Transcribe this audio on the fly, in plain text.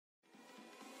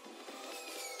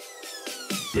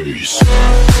face.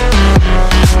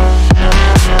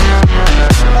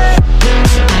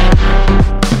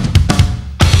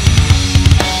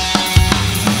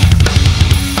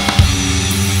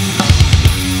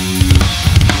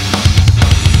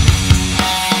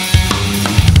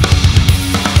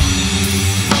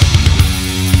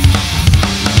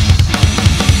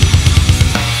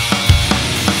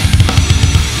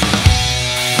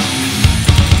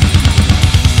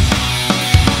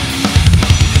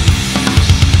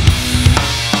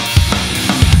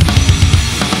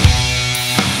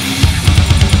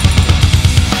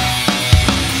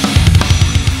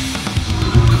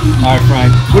 All right, Frank.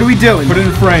 What are we doing? Put it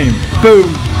in frame. Boom.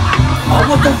 Oh,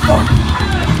 what the fuck?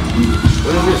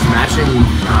 What is this? Matching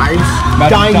knives?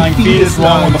 Dying fetus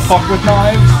along with the fuck with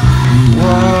knives.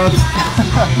 What?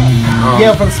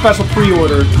 Yeah, for the special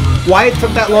pre-order. Why it took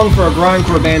that long for a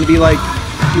grindcore band to be like,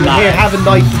 hey, have a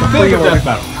knife for pre-order?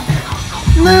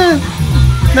 Nah.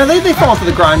 No, they fall into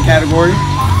the grind category.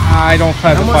 I don't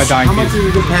classify dying How much fetus.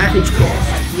 does the package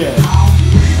cost? Yeah.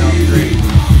 Sounds great.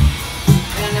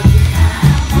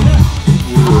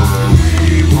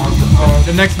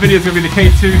 The next video is gonna be the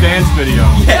K2 dance video.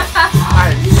 Yeah.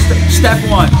 Alright, step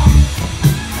 1.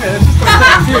 Yeah, it's just like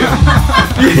step 2.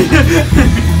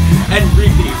 And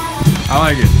repeat. I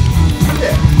like it.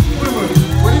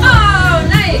 Oh,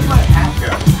 nice.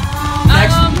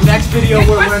 Next video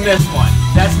we'll win this one.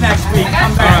 That's next week.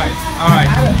 Come back. Alright.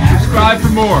 Subscribe for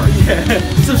more.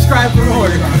 Subscribe for more.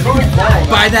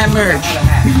 Buy that merch.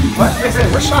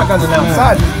 We're shotgunning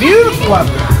outside. Beautiful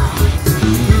weather.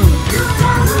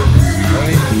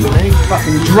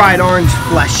 Fucking dried orange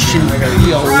flesh and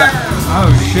peel.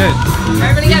 Oh shit.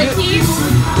 Everybody got a key?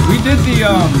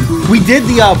 We did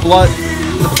the blood,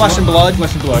 the flesh and blood.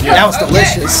 Flesh and blood. Yeah, that was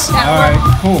delicious. Alright,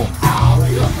 cool. Oh,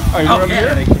 you're over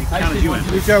here?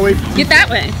 Get that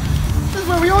way. This is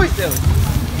what we always do.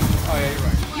 Oh yeah, you're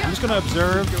right. I'm just gonna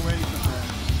observe.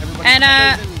 And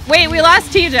wait, we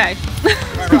lost TJ.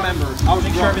 Remember, I'll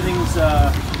make sure everything's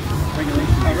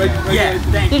regulation. Yeah,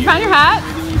 thank Did you find your hat?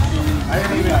 I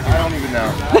don't even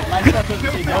know. I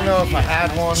don't know if I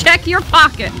had one. Check your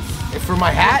pockets. For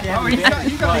my hat? Oh, you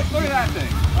got look at that thing.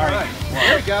 Alright.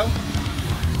 There we go.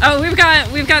 Oh,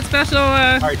 we've got special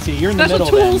Alright, see, you're in the special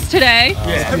middle tools today.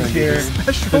 Yeah,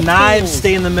 the knives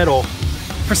stay in the middle.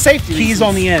 For safety Keys reasons.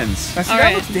 on the ends. Now, see, All that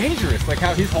right. looks dangerous. Like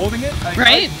how he's holding it.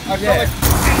 Right? I feel like.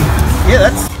 Yeah,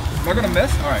 that's. Am I gonna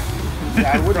miss? Alright.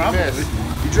 Yeah, I wouldn't miss.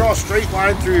 You draw a straight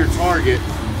line through your target,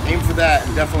 aim for that,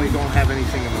 and definitely don't have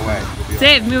anything in the way.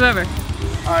 Dave, move over.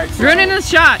 Alright, so Ruining the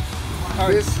shot.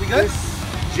 this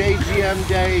JGM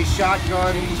Day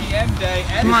shotgun. JGM Day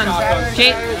and Come on. shotgun.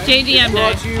 JGM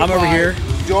brought Day. to you I'm over by here.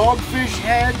 Dogfish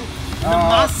Head.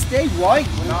 Namaste white.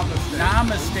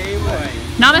 Namaste way.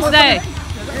 Namaste.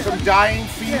 Some dying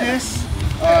fetus.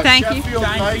 Thank you. Sheffield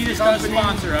Giant Knife Fetus does Company,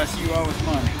 sponsor us. You owe us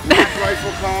money. Black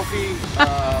Rifle Coffee.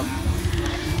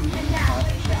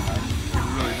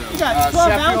 You got 12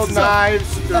 Sheffield ounces Knives.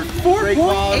 They're great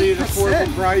quality at 4.8%.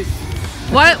 affordable price.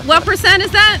 What percent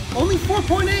is that? Only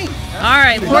 4.8. All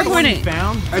right, 4.8.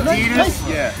 Found? Adidas.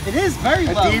 Yeah. It is very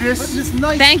low. Adidas. But it's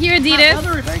nice. Thank you, Adidas.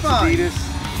 Leather, it's Thanks, fine. Adidas.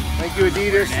 Thank you,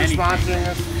 Adidas, for sponsoring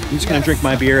us. I'm just gonna drink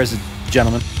my beer as a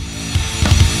gentleman.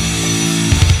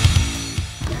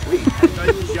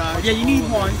 Yeah, you need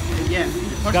one. Yeah.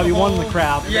 There's gotta be one in the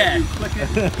crowd. Yeah.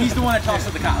 He's the one that talks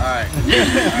to the cops. All right.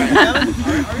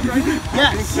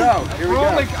 Yes. So, here we We're all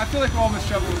go. like, I feel like we're almost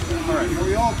shoveling. Alright. Are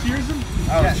we all cheersing?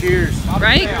 Oh, cheers.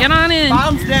 Right? Get on in.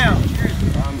 Bombs down.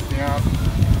 Thumbs down.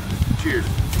 Cheers.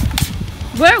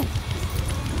 Whoa.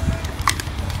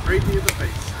 Straight to the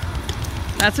face.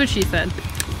 That's what she said.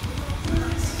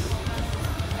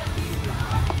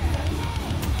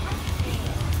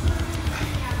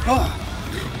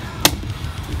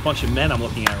 Bunch of men I'm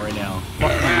looking at right now.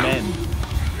 Fucking men.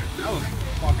 That was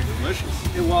fucking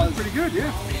delicious. It was pretty good,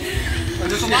 yeah.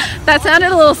 There's a lot. That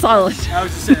sounded a little solid. I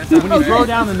was just saying. That's When you throw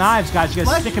down the knives, guys, you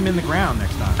gotta stick them in the ground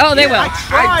next time. Oh, they will. I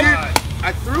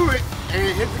threw it and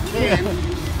it hit the can.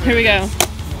 Here we go.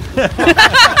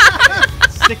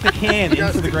 Stick the can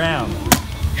into the ground.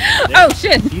 Oh,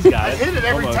 shit. He's got I it. hit it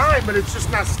every Almost. time, but it's just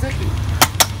not sticking.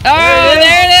 Oh,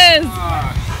 there it is.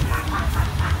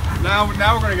 Now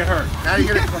we're gonna get hurt. Now you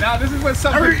get it. Now this is when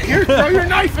something. Here, throw your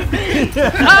knife at me.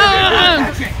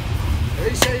 Oh.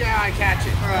 They say, yeah, I catch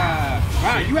it.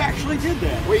 Wow, you actually did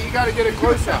that. Wait, you got to get a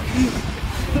close up.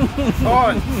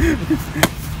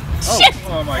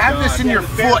 Oh my Have god. this in your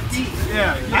foot.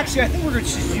 Yeah. Actually, I think we're going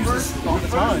to just use this all the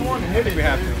time. I think we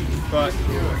have to. But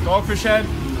Dogfish Head,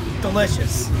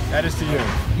 Delicious. that is to you.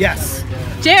 Yes.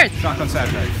 Cheers. Shotgun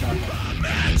Saturday.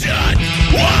 Imagine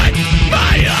what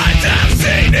my eyes have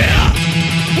seen here.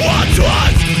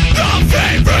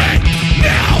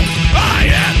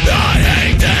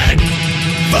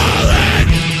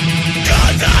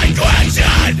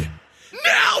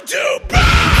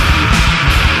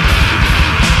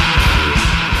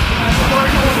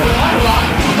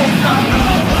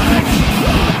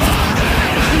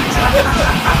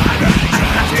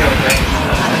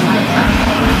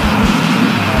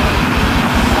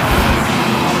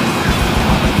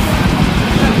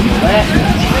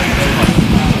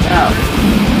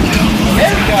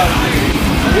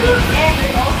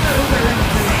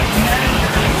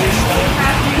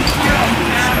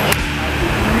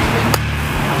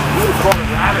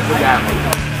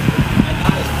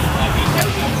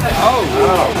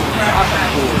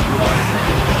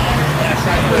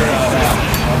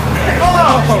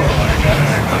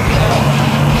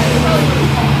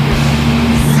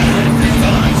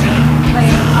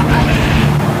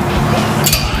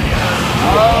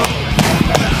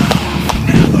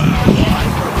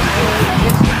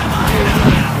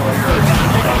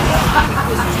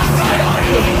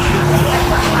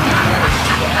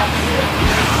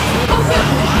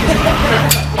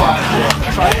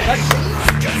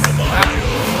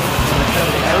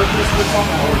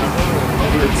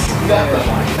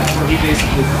 He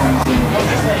basically comes in.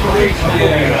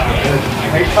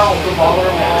 They tell the baller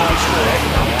along.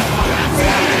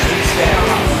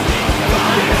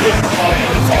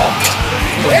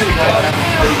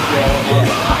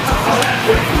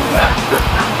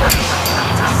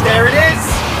 There it is.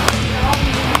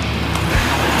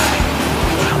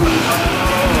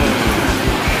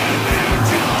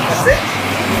 That's it.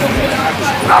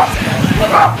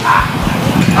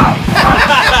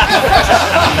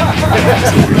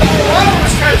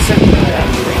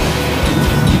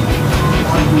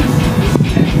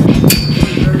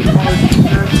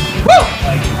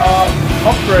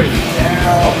 Upgrade.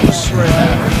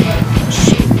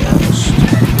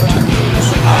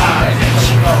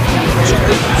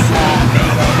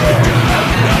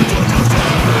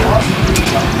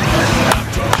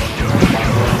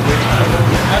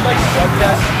 I'd like to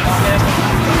broadcast.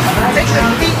 Take the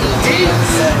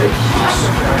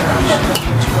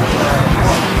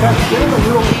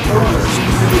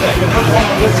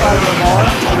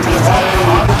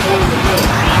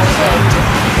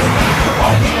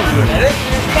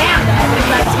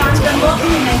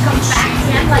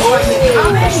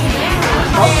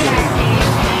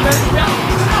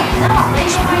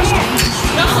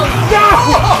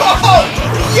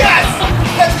Yes!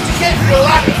 That's what you get for your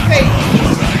lack of faith!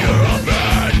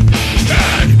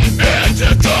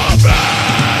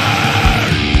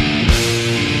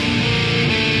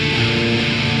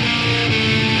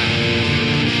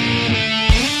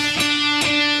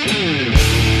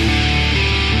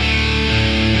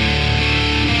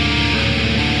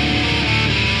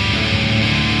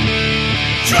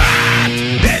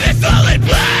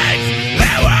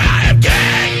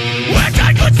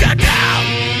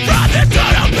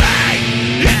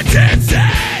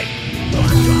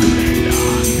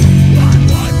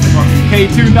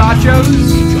 K2 nachos.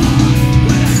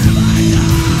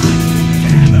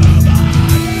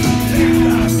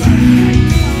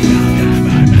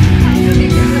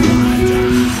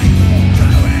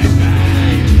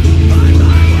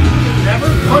 Never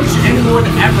punch anyone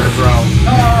ever, bro.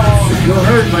 You'll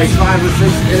hurt like 5 or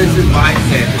 6 innocent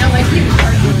bystanders.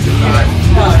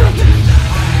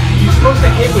 You're supposed to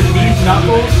hit with these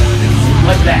knuckles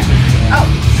like that. Oh.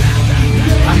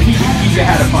 I'm teaching you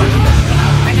how to punch.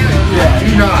 Yeah,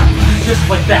 do not. Just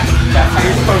like that. That's how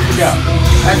you're supposed to go.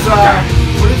 That's,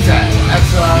 what is that?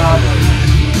 That's,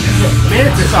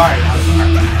 mantis. Sorry.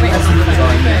 Wait.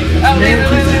 Oh, wait.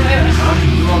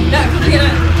 No, you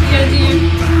gotta do.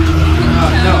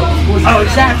 No. Oh,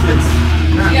 exactly.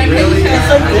 Not Yeah, really. it's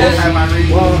I like this. have my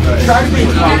reason. Well, try to be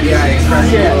calm. Yeah, I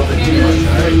express a little bit too much,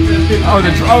 right?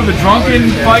 The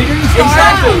drunken fighting style?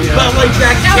 Exactly. But like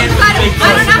Jackie No, Chan I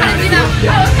don't know how to do that.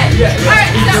 Oh, okay.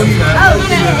 Alright, so.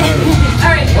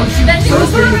 Alright. Then do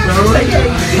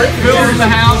Phil's in the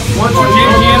house.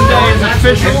 JGM Day is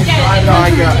official. I know,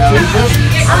 I got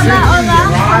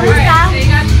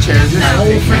Cheers.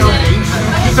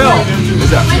 Phil,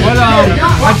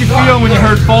 how'd you feel when you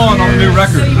heard Fallen on the new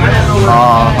record?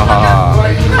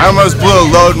 I almost blew a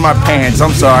load in my pants.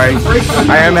 I'm sorry.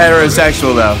 I am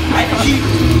heterosexual though.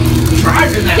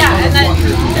 Yeah, and then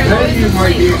Then you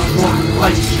might be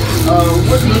like,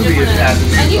 what movie is that?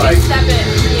 and you can step in.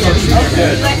 You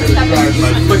like to step in.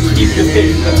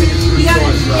 You gotta,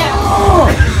 yeah.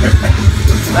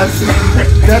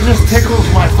 That just tickles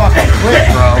my fucking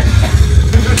clit, bro.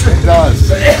 It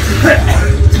does.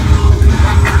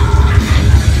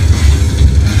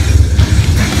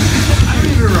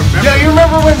 Yo, you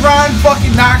remember when Ron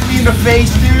fucking knocked me in the face,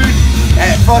 dude?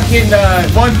 At fucking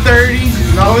 1:30?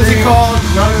 What was it called?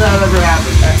 None of that ever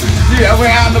happened. Dude, I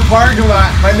went out in the parking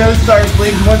lot. My nose started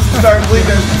bleeding. Once it started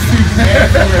bleeding, I was too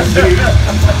bad for it, dude.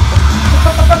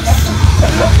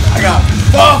 I got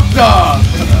fucked up.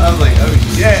 I was like, oh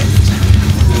shit.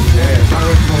 Yeah, I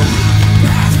was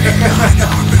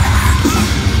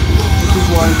This is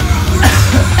one.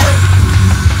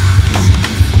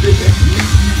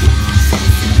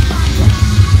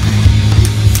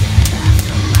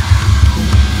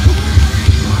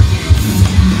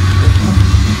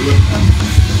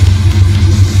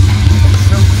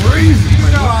 So crazy. You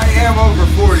know I am over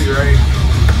 40, right?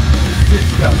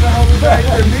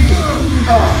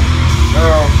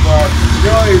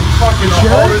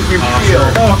 does you feel?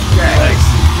 Thanks.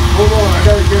 Hold on, I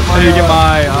gotta get my. I need to get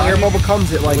my Air bubble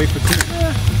comes at like. wait for 2.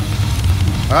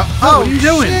 Oh, what are you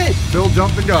doing? Shit. Phil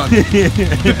jumped the gun.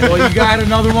 Well, you got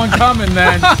another one coming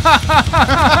then.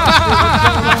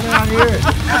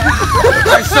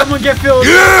 Someone get Phil.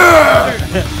 Yeah!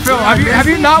 Phil, have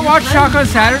you not watched Shotgun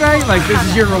Saturday? Like, this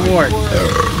is your reward.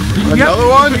 Another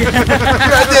one?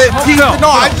 No,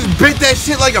 I just bit that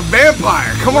shit like a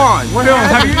vampire. Come on. Phil,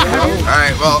 have you?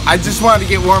 Alright, well, I just wanted to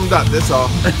get warmed up, that's all.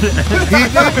 He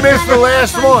did miss the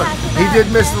last one. He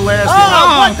did miss the last one.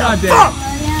 Oh, God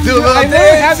damn. Do a little I never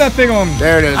had dance. that thing on.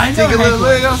 There it is. Take a little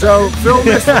nigga. So Phil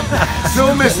missed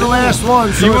the last one.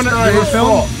 So You it's want not to his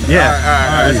film? fault. Yeah.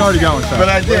 Alright, it's already going. So. But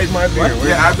I did. My beer.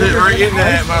 Yeah, I bit right into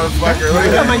that motherfucker. Look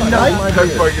at that. I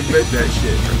fucking bit that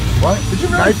shit. What? Did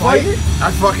you really fight it? I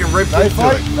fucking ripped Knife into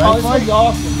fight? it. Knife fight?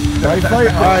 Awesome. Knife fight?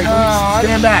 Alright,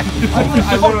 stand back.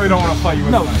 I literally don't want to fight you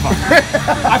with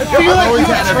I feel like you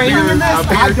have training in this.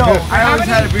 I don't. I always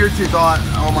had a beer tooth all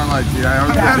my life, dude. I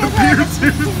always had a beer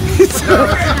tooth.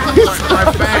 My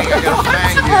fang, I got a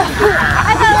fang.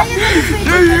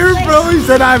 Dude, your brother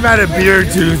said I've had a beer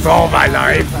tooth all my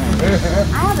life.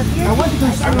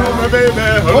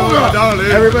 Hold on, darling.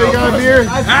 Everybody got a beer?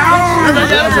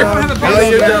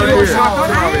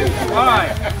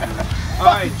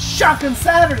 Alright. Shotgun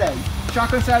Saturday.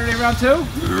 Shotgun Saturday round 2?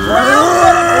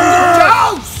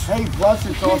 Hey, plus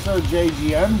it's also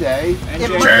JGM Day.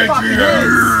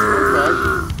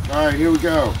 Alright, here we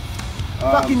go.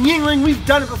 Fucking Yingling, we've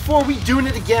done it before. We doing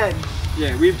it again.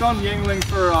 Yeah, we've done Yingling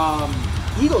for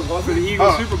Eagles, for wasn't the it?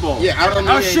 Eagles Super Bowl. Yeah, I don't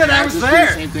know. Oh shit, I was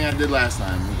there. Same thing I did last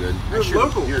time. We're good. You're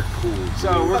local. You're cool.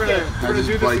 So we're gonna just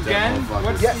do bite this that again. motherfucker.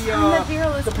 What's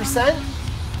Yeah. The percent?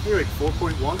 You're like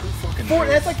 4.1.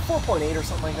 That's like 4.8 or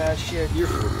something like that. Shit.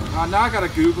 now I gotta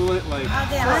Google it. Like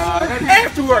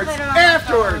Afterwards.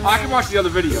 afterwards. I can watch the other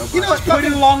video. You know what? Put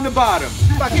it along the bottom.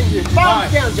 Fucking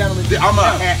bottoms down, gentlemen.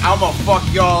 I'ma fuck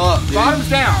y'all up, dude. Bottoms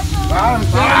down.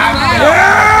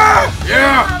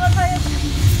 Yeah!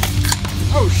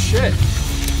 Oh shit.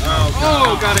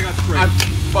 Oh god, I got sprayed.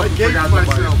 Fucking forgot to buy it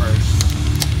first.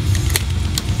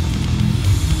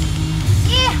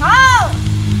 Yeehaw!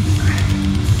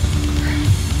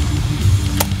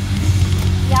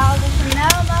 Y'all just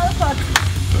know motherfuckers.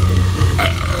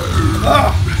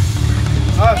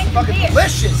 It's fucking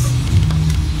delicious.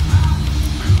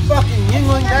 Fucking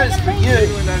Yingling, that is for you.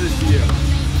 That is for you.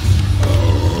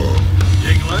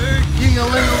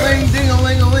 Ding-a-ling-a-ling,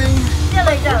 ding-a-ling-a-ling.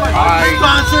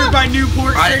 Sponsored by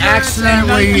Newport. I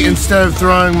accidentally, instead of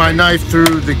throwing my knife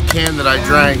through the can that I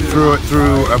drank, threw it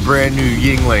through a brand new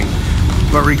Yingling.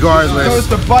 But regardless,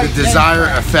 the desired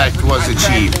effect was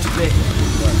achieved.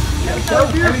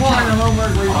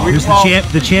 Here's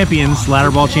the champions,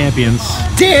 Ladderball champions.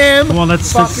 Damn! Come on,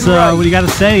 let's what do you got to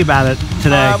say about it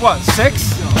today? What, 6?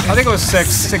 I think it was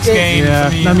 6 games. Yeah,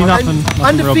 I mean nothing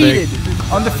real big. Undefeated.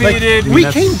 Undefeated. We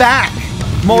came back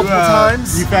multiple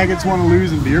times. You faggots want to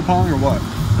lose in beer pong or what?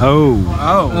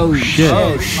 Oh shit.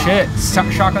 Oh shit.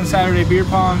 Shotgun Saturday beer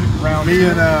pong round. Me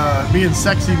and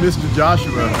sexy Mr.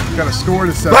 Joshua got a score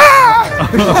to set.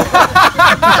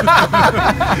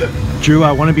 Drew,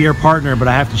 I want to be your partner, but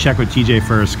I have to check with TJ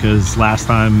first because last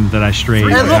time that I strayed,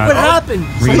 And look what happened.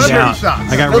 reamed out.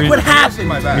 I got Look what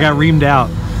happened. I got reamed out.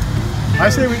 I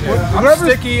say whoever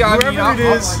it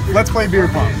is, let's play beer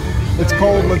pong. It's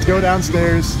cold. Let's go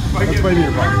downstairs. Let's play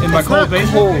beer pong. In my cold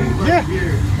basement? Yeah.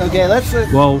 Okay, let's.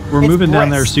 Well, we're moving down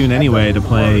there soon anyway to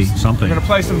play something. We're gonna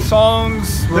play some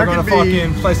songs. We're gonna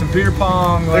fucking play some beer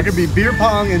pong. There could be beer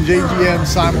pong and JGM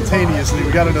simultaneously.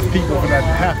 We got enough people for that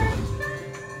to happen.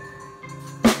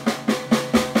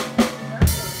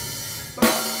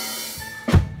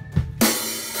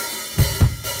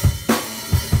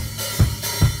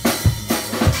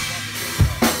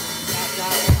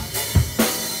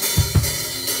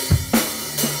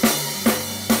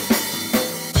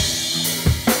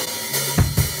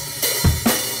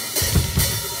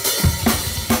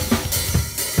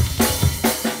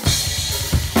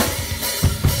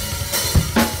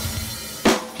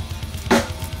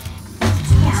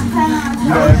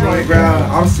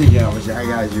 I'm sticking out with you. I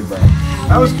got you, bro.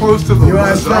 I was close to the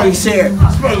list.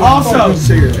 Also,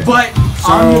 but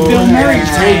on the Bill Murray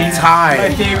Take my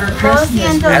time favorite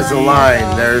Christmas. as a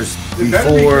line. There's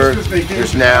before,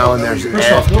 there's now, and there's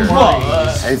after.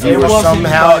 And if you were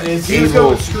somehow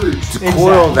able to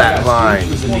coil that line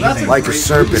like a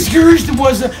serpent, Scrooge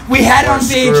was we had it on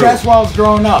VHS while I was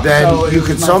growing up. then so you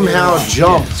could somehow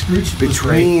jump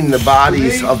between the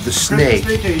bodies of the snake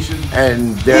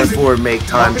and therefore make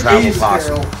time travel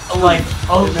possible. like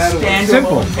stand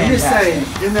Simple.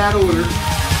 fantastic. In that order.